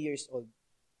 30 years old.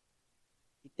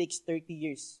 It takes 30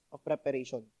 years of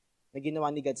preparation na ginawa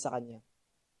ni God sa kanya.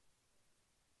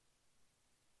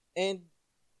 And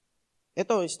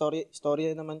ito,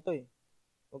 story na naman to eh.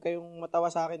 Huwag kayong matawa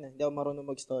sa akin eh. Hindi ako marunong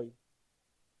mag-story.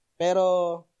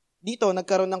 Pero dito,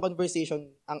 nagkaroon ng conversation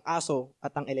ang aso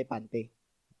at ang elepante.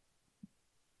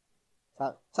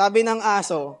 Sabi ng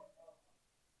aso,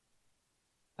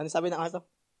 ano sabi ng aso?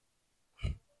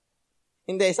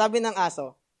 Hindi, sabi ng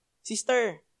aso,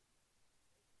 Sister,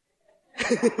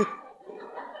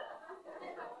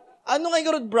 Ano kay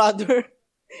God, brother?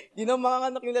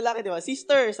 Mga anak yung lalaki, di ba?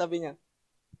 Sister, sabi niya.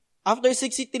 After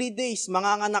 63 days,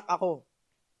 manganganak ako.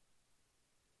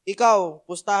 Ikaw,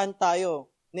 pustahan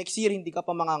tayo. Next year, hindi ka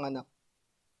pa manganganak.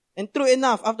 And true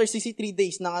enough, after 63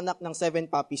 days, nanganak ng 7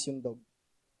 puppies yung dog.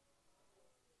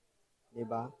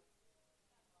 Diba?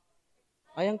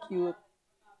 Ay, ang cute.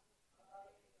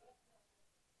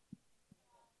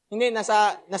 Hindi,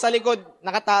 nasa likod,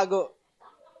 nakatago.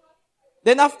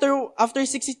 Then after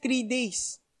 63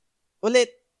 days,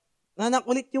 nanak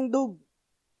ulit yung dog.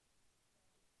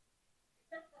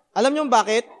 Alam niyo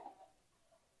bakit?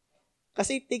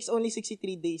 Kasi it takes only 63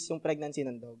 days yung pregnancy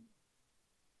ng dog.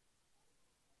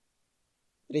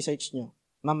 Research nyo.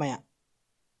 Mamaya.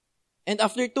 And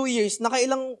after 2 years,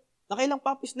 nakailang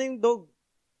puppies na yung dog.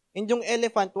 And yung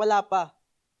elephant, wala pa.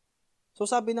 So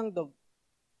sabi ng dog,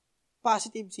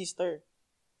 positive sister,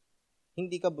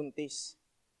 hindi ka buntis.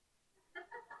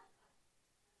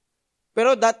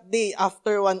 Pero that day,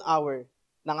 after 1 hour,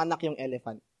 nanganak yung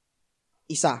elephant.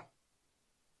 Isa.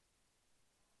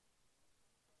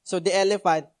 So the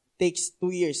elephant takes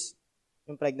 2 years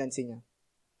yung pregnancy niya.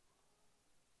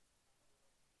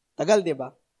 Tagal, di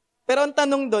ba? Pero ang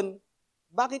tanong doon,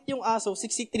 bakit yung aso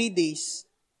 63 days,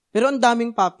 pero ang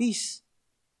daming puppies?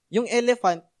 Yung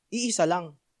elephant, iisa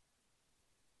lang.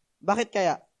 Bakit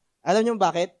kaya? Alam niyo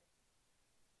bakit?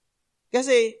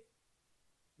 Kasi,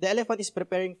 the elephant is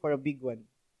preparing for a big one.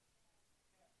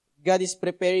 God is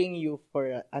preparing you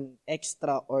for an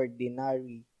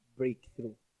extraordinary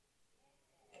breakthrough.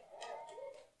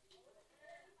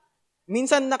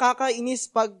 Minsan nakakainis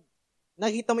pag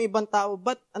nakita mo ibang tao,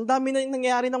 but ang dami na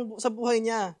nangyayari sa buhay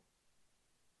niya.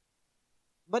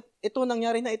 But ito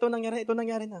nangyari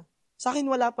na. Sa akin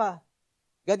wala pa.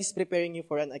 God is preparing you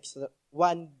for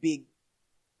one big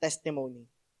testimony.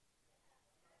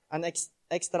 An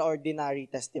extraordinary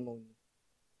testimony.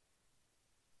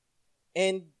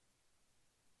 And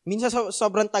minsan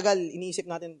sobrang tagal, iniisip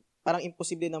natin, parang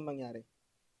imposible nang mangyari.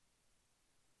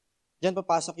 Diyan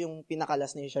papasok yung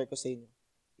pinakalas na i-share ko sa inyo.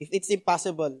 If it's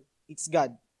impossible, it's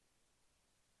God.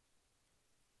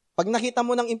 Pag nakita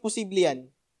mo ng imposible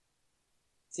yan,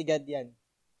 si God yan.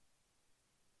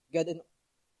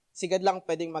 Si God lang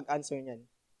pwedeng mag-answer niyan.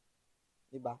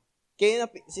 Diba? Kaya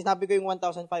sinabi ko yung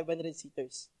 1,500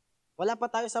 seaters. Wala pa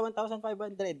tayo sa 1,500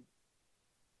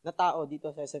 na tao dito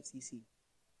sa SFCC.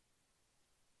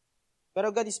 Pero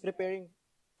God is preparing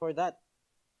for that.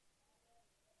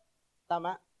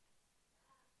 Tama?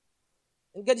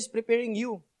 And God is preparing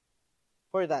you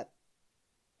for that.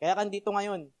 Kaya kandito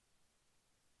ngayon.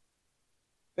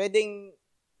 Pwede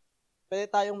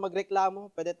tayong magreklamo,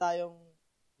 pwede tayong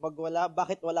magwala.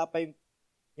 Bakit wala pa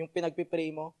yung pinagpipray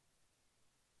mo?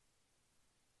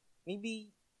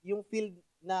 Maybe yung field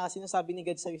na sinasabi ni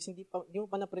God sa'yo, hindi mo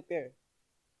pa na-prepare.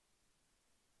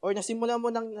 Or nasimula mo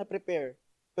nang na-prepare,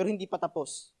 pero hindi pa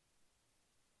tapos.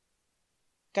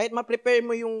 Kahit ma-prepare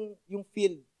mo yung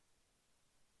field,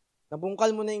 nabungkal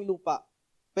mo na yung lupa,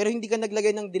 pero hindi ka naglagay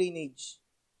ng drainage,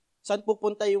 saan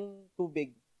pupunta yung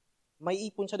tubig? May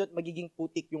ipon siya doon, magiging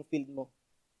putik yung field mo.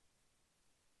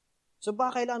 So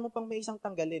baka kailangan mo pang may isang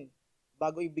tanggalin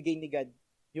bago ibigay ni God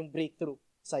yung breakthrough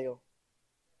sa'yo.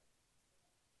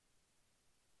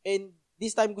 And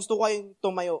this time, gusto ko kayong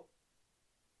tumayo.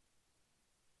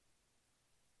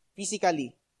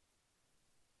 Physically.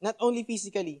 Not only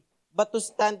physically, but to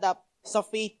stand up sa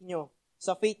faith nyo,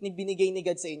 sa faith ni binigay ni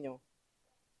God sa inyo.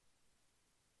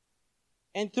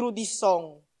 And through this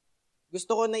song,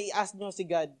 gusto ko na i-ask nyo si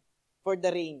God for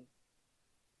the rain.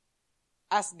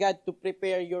 Ask God to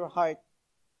prepare your heart,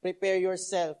 prepare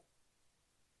yourself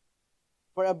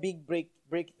for a big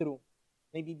breakthrough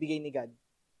na ibibigay ni God.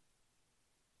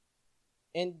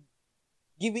 And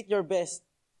give it your best.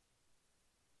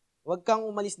 Huwag kang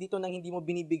umalis dito nang hindi mo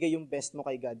binibigay yung best mo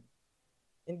kay God.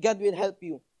 And God will help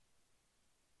you.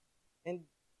 And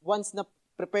once na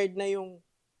prepared na yung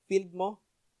field mo,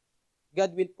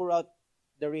 God will pour out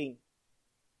the rain.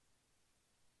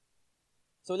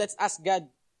 So let's ask God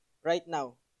right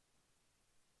now.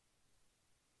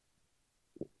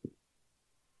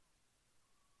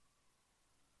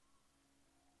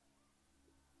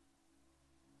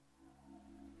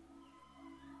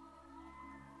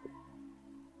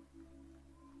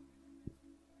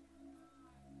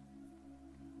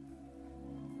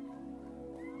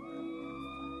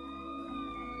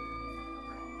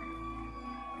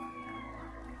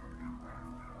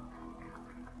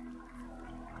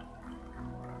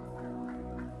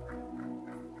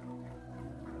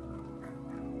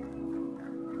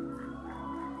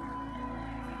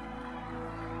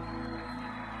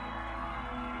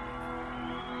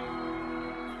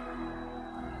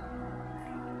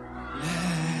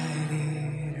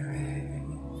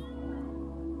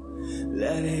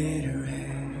 Let it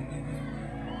rain.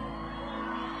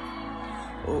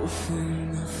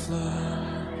 Open the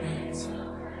floodgates.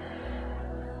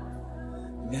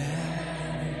 Let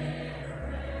it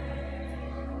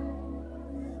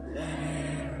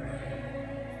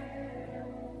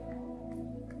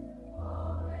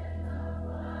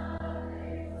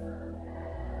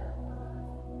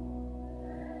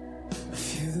I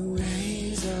feel the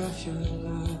waves of your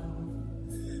love,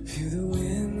 feel the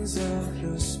winds of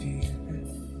your spirit,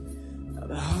 now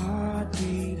the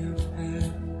heartbeat of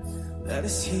heaven, let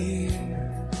us hear.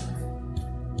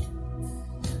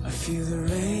 I feel the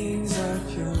rains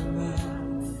of your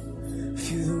love,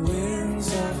 feel the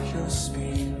winds of your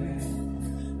spirit,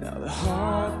 now the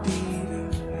heartbeat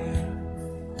of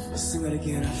heaven. Let's sing that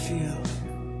again. I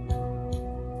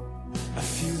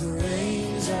feel the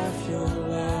rains of your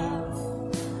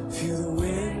love, feel the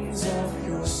winds of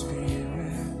your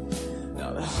spirit,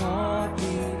 now the heartbeat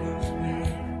of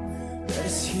heaven, let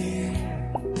us hear.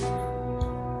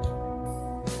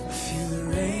 I feel the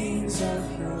rains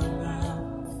of your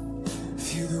love,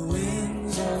 feel the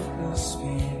winds of your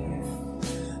spirit,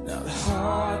 now the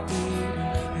heartbeat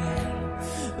of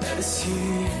heaven, let us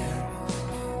hear.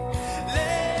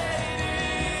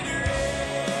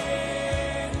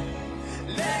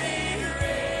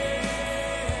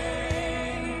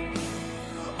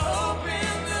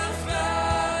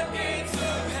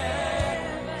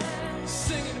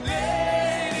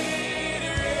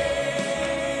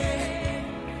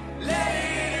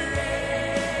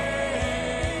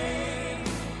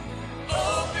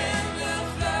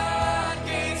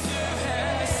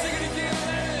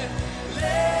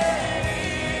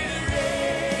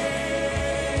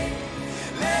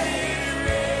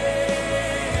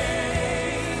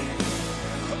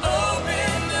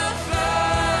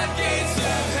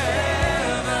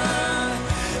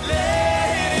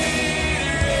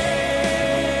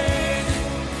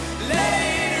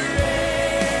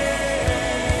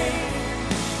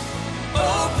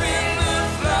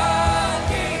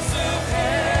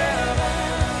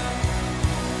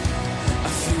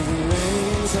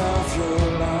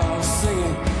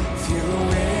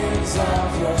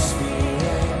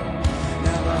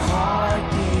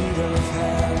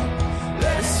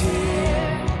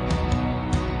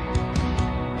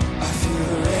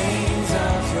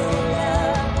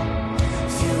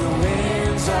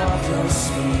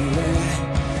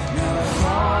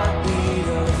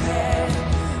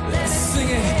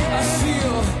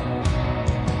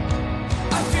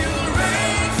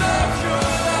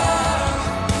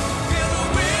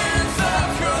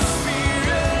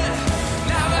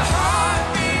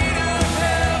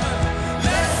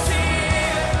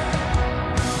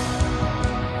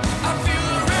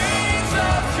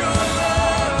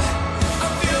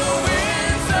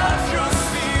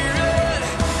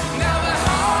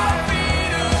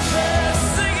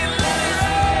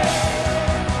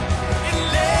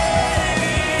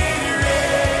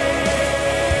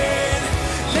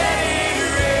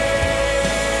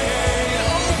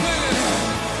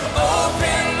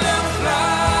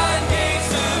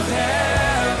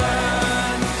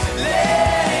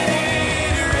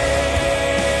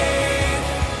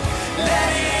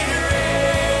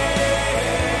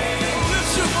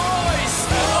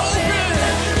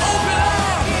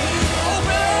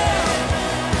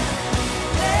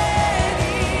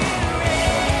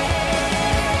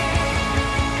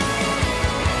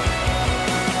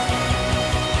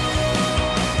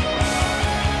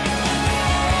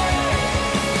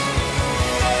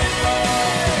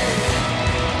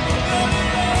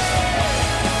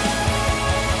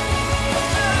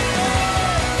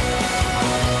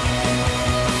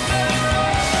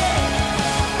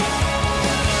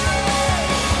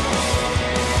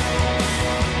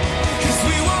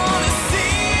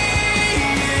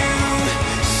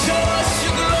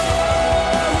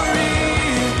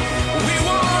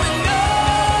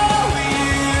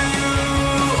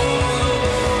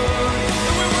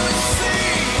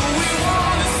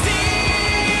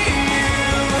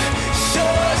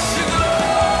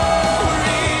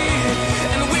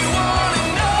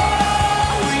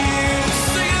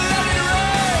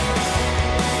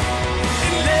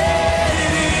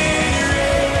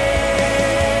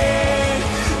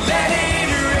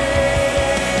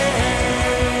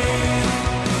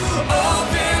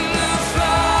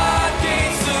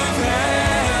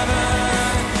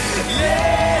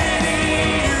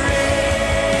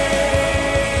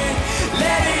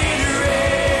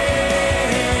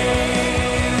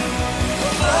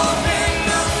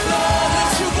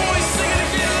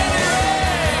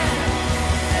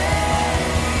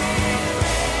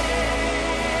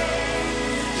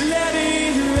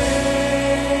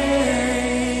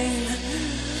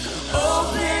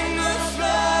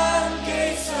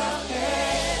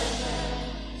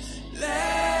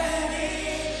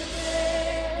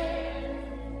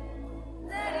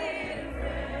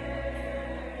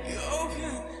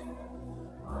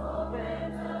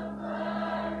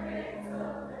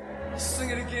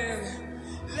 it again.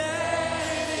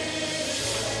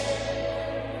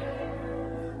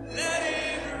 Let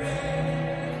it rain.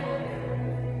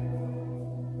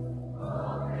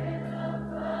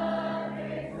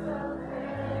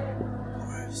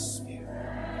 Pour your Spirit.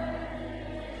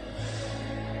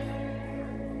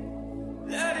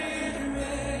 Let it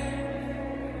rain.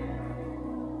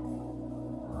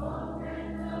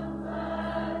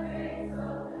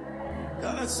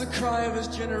 God, that's the cry of His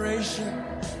generation.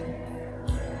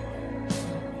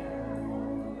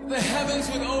 The heavens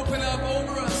would open up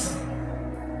over us.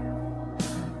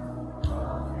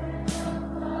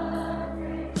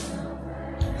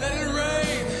 Let it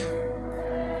rain.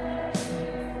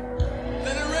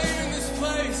 Let it rain in this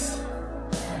place.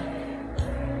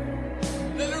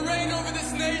 Let it rain over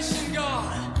this nation,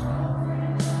 God.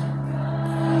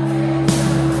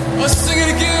 Let's sing it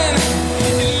again.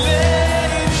 Let it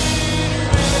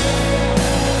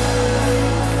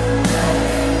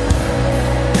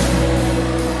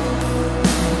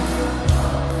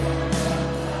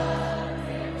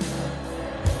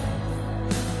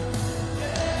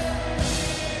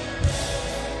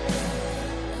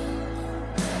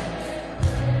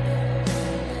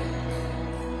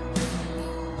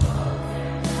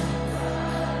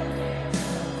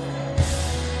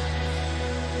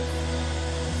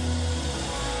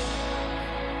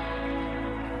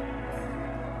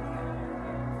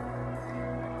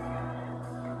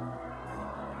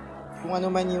Kung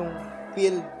ano man yung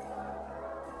field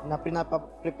na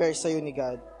pinapa-prepare sa'yo ni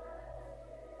God,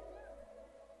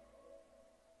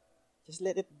 just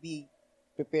let it be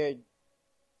prepared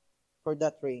for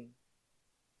that rain.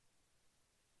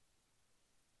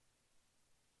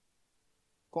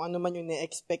 Kung ano man yung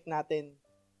na-expect natin,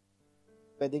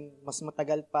 pwedeng mas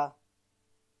matagal pa.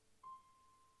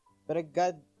 Pero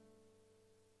God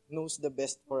knows the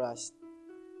best for us.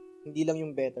 Hindi lang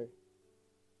yung better.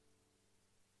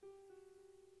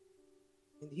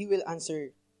 And He will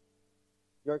answer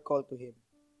your call to Him.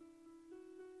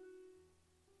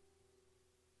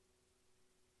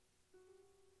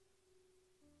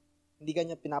 Hindi ka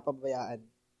niya pinapabayaan.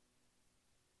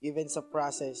 Even sa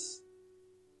process,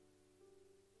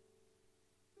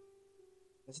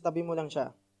 nasa tabi mo lang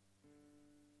siya,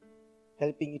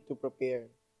 helping you to prepare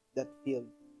that field.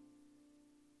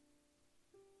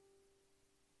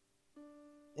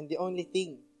 And the only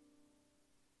thing,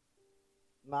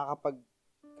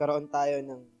 makakapagkaroon tayo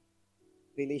ng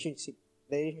relationship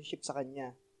sa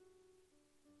Kanya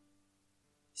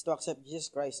is to accept Jesus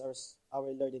Christ as our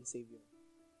Lord and Savior.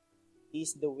 He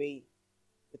is the way,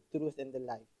 the truth, and the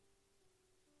life.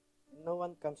 No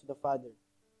one comes to the Father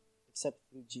except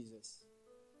through Jesus.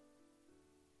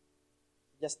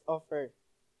 Just offer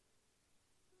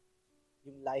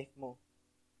yung life mo,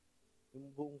 yung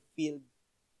buong field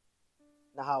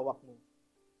na hawak mo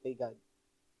kay God.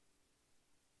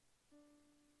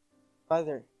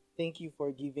 Father, thank you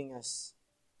for giving us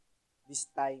this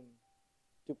time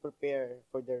to prepare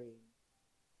for the rain.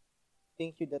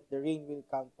 Thank you that the rain will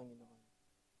come, Panginoon.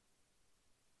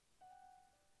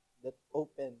 That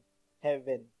open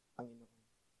heaven, Panginoon.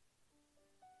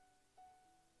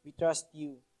 We trust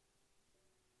you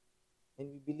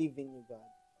and we believe in you, God.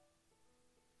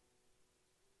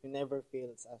 You never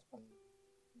fails us, Panginoon.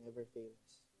 Never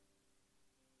fails.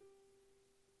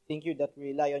 Thank you that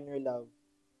we rely on your love.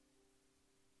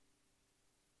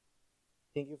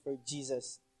 Thank you for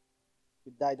Jesus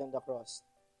who died on the cross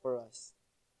for us.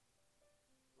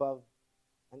 To have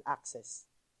an access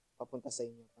papunta sa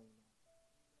inyo, Panginoon.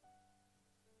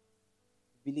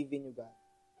 We believe in you, God.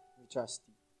 We trust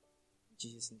you. In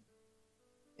Jesus' name.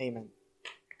 Amen.